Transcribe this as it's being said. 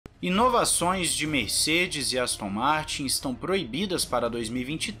Inovações de Mercedes e Aston Martin estão proibidas para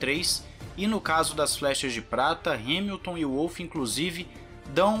 2023 e no caso das flechas de prata, Hamilton e Wolff inclusive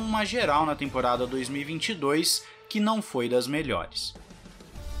dão uma geral na temporada 2022 que não foi das melhores.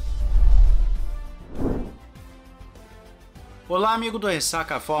 Olá amigo do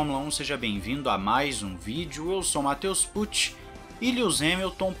Ressaca Fórmula 1, seja bem-vindo a mais um vídeo. Eu sou Matheus Pucci e Lewis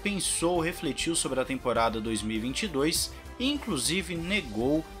Hamilton refletiu sobre a temporada 2022 e inclusive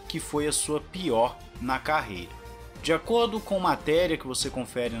negou que foi a sua pior na carreira. De acordo com matéria que você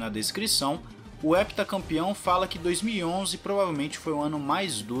confere na descrição, o heptacampeão fala que 2011 provavelmente foi o ano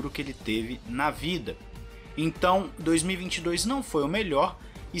mais duro que ele teve na vida. Então 2022 não foi o melhor,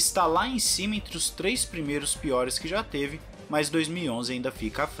 está lá em cima entre os 3 primeiros piores que já teve, mas 2011 ainda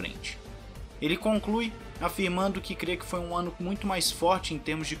fica à frente. Ele conclui afirmando que crê que foi um ano muito mais forte em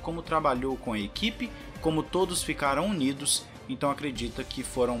termos de como trabalhou com a equipe, como todos ficaram unidos, então acredita que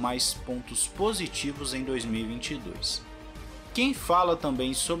foram mais pontos positivos em 2022. Quem fala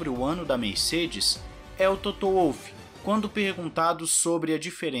também sobre o ano da Mercedes é o Toto Wolff, quando perguntado sobre a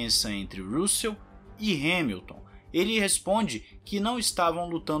diferença entre Russell e Hamilton. Ele responde que não estavam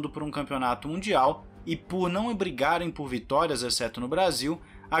lutando por um campeonato mundial e por não brigarem por vitórias, exceto no Brasil,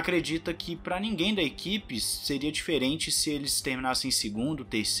 acredita que para ninguém da equipe seria diferente se eles terminassem em segundo,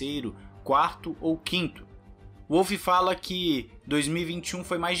 terceiro, quarto ou quinto. Wolff fala que 2021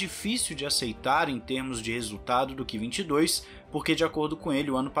 foi mais difícil de aceitar em termos de resultado do que 22, porque de acordo com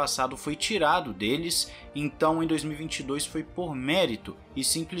ele o ano passado foi tirado deles, então em 2022 foi por mérito e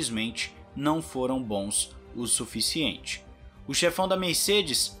simplesmente não foram bons o suficiente. O chefão da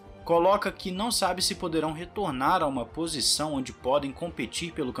Mercedes coloca que não sabe se poderão retornar a uma posição onde podem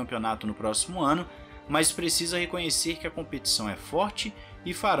competir pelo campeonato no próximo ano, mas precisa reconhecer que a competição é forte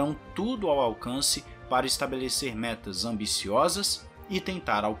e farão tudo ao alcance para estabelecer metas ambiciosas e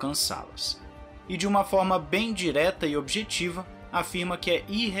tentar alcançá-las. E de uma forma bem direta e objetiva, afirma que é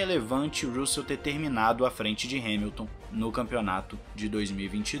irrelevante Russell ter terminado à frente de Hamilton no campeonato de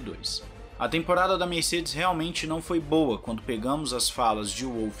 2022. A temporada da Mercedes realmente não foi boa. Quando pegamos as falas de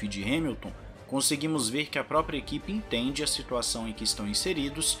Wolff e de Hamilton, conseguimos ver que a própria equipe entende a situação em que estão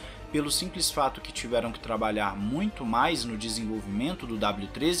inseridos, pelo simples fato que tiveram que trabalhar muito mais no desenvolvimento do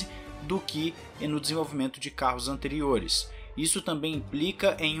W13 do que no desenvolvimento de carros anteriores. Isso também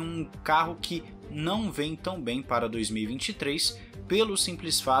implica em um carro que não vem tão bem para 2023, pelo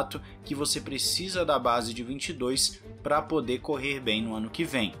simples fato que você precisa da base de 22 para poder correr bem no ano que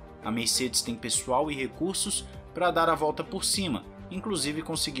vem. A Mercedes tem pessoal e recursos para dar a volta por cima, inclusive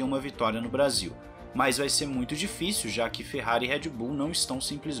conseguir uma vitória no Brasil. Mas vai ser muito difícil, já que Ferrari e Red Bull não estão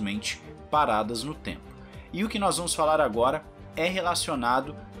simplesmente paradas no tempo. E o que nós vamos falar agora é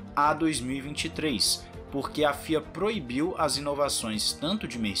relacionado a 2023, porque a FIA proibiu as inovações tanto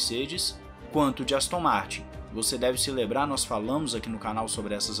de Mercedes quanto de Aston Martin. Você deve se lembrar, nós falamos aqui no canal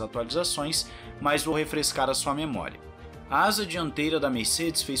sobre essas atualizações, mas vou refrescar a sua memória. A asa dianteira da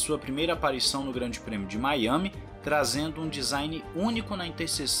Mercedes fez sua primeira aparição no Grande Prêmio de Miami, trazendo um design único na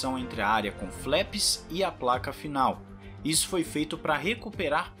interseção entre a área com flaps e a placa final. Isso foi feito para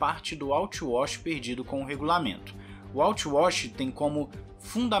recuperar parte do outwash perdido com o regulamento. O outwash tem como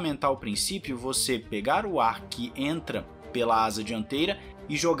fundamental princípio você pegar o ar que entra pela asa dianteira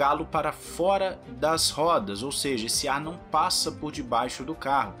e jogá-lo para fora das rodas, ou seja, esse ar não passa por debaixo do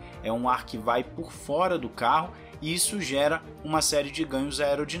carro, é um ar que vai por fora do carro e isso gera uma série de ganhos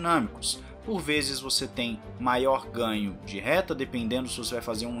aerodinâmicos. Por vezes você tem maior ganho de reta, dependendo se você vai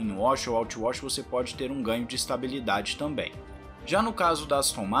fazer um inwash ou outwash, você pode ter um ganho de estabilidade também. Já no caso da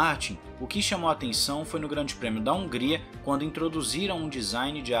Aston Martin, o que chamou a atenção foi no Grande Prêmio da Hungria, quando introduziram um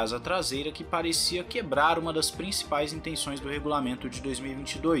design de asa traseira que parecia quebrar uma das principais intenções do regulamento de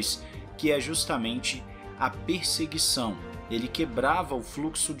 2022, que é justamente a perseguição. Ele quebrava o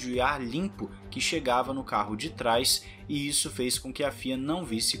fluxo de ar limpo que chegava no carro de trás e isso fez com que a FIA não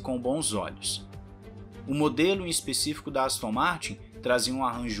visse com bons olhos. O modelo em específico da Aston Martin trazia um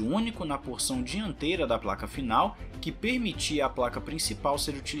arranjo único na porção dianteira da placa final que permitia a placa principal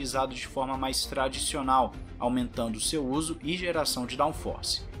ser utilizada de forma mais tradicional, aumentando seu uso e geração de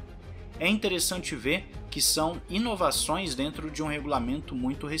downforce. É interessante ver que são inovações dentro de um regulamento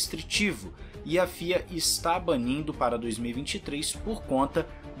muito restritivo e a FIA está banindo para 2023 por conta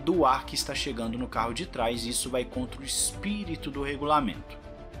do ar que está chegando no carro de trás e isso vai contra o espírito do regulamento.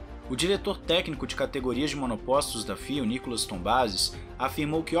 O diretor técnico de categorias de monopostos da FIA, Nicolas Tombazis,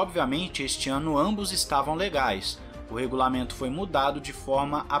 afirmou que obviamente este ano ambos estavam legais. O regulamento foi mudado de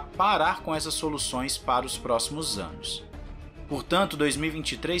forma a parar com essas soluções para os próximos anos. Portanto,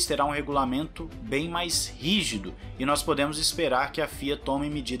 2023 terá um regulamento bem mais rígido e nós podemos esperar que a FIA tome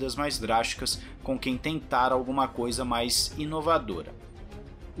medidas mais drásticas com quem tentar alguma coisa mais inovadora.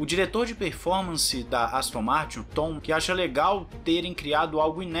 O diretor de performance da Aston Martin, o Tom, que acha legal terem criado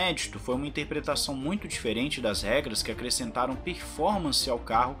algo inédito, foi uma interpretação muito diferente das regras que acrescentaram performance ao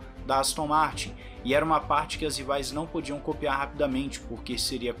carro da Aston Martin, e era uma parte que as rivais não podiam copiar rapidamente porque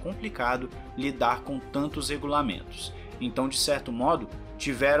seria complicado lidar com tantos regulamentos. Então, de certo modo,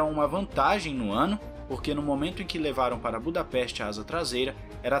 tiveram uma vantagem no ano, porque no momento em que levaram para Budapeste a asa traseira,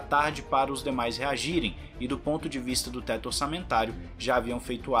 era tarde para os demais reagirem, e do ponto de vista do teto orçamentário, já haviam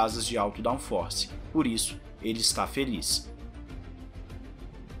feito asas de alto downforce. Por isso, ele está feliz.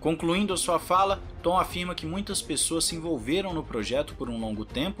 Concluindo a sua fala, Tom afirma que muitas pessoas se envolveram no projeto por um longo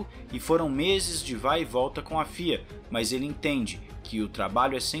tempo e foram meses de vai e volta com a FIA, mas ele entende que o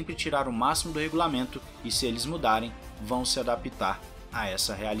trabalho é sempre tirar o máximo do regulamento e, se eles mudarem, vão se adaptar a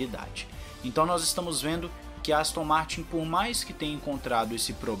essa realidade. Então nós estamos vendo que a Aston Martin, por mais que tenha encontrado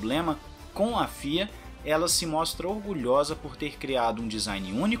esse problema com a FIA, ela se mostra orgulhosa por ter criado um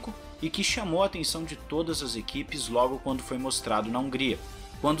design único e que chamou a atenção de todas as equipes logo quando foi mostrado na Hungria.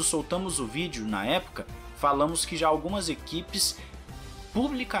 Quando soltamos o vídeo na época, falamos que já algumas equipes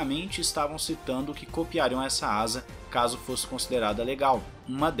publicamente estavam citando que copiariam essa asa caso fosse considerada legal.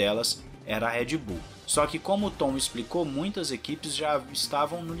 Uma delas era a Red Bull. Só que, como o Tom explicou, muitas equipes já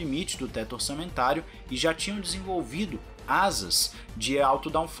estavam no limite do teto orçamentário e já tinham desenvolvido asas de alto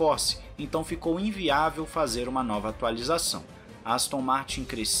downforce, então ficou inviável fazer uma nova atualização. A Aston Martin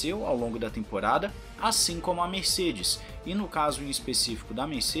cresceu ao longo da temporada, assim como a Mercedes, e no caso em específico da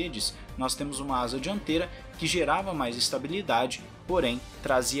Mercedes, nós temos uma asa dianteira que gerava mais estabilidade, porém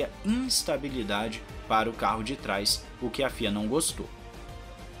trazia instabilidade para o carro de trás, o que a FIA não gostou.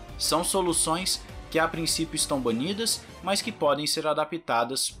 São soluções que a princípio estão banidas, mas que podem ser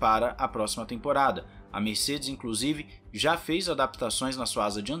adaptadas para a próxima temporada. A Mercedes, inclusive, já fez adaptações na sua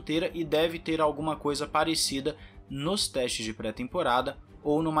asa dianteira e deve ter alguma coisa parecida nos testes de pré-temporada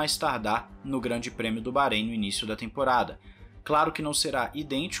ou no mais tardar no Grande Prêmio do Bahrein no início da temporada. Claro que não será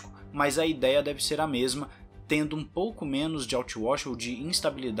idêntico, mas a ideia deve ser a mesma, tendo um pouco menos de outwash ou de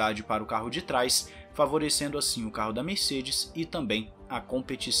instabilidade para o carro de trás, favorecendo assim o carro da Mercedes e também a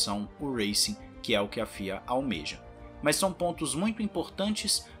competição, o racing, que é o que a FIA almeja. Mas são pontos muito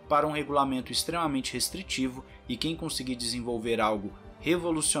importantes para um regulamento extremamente restritivo, e quem conseguir desenvolver algo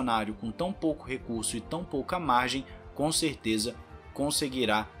revolucionário com tão pouco recurso e tão pouca margem, com certeza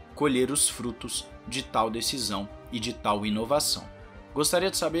conseguirá colher os frutos de tal decisão e de tal inovação.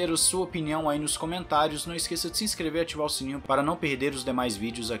 Gostaria de saber a sua opinião aí nos comentários. Não esqueça de se inscrever e ativar o sininho para não perder os demais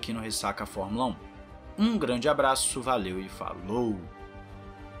vídeos aqui no Ressaca Fórmula 1. Um grande abraço, valeu e falou!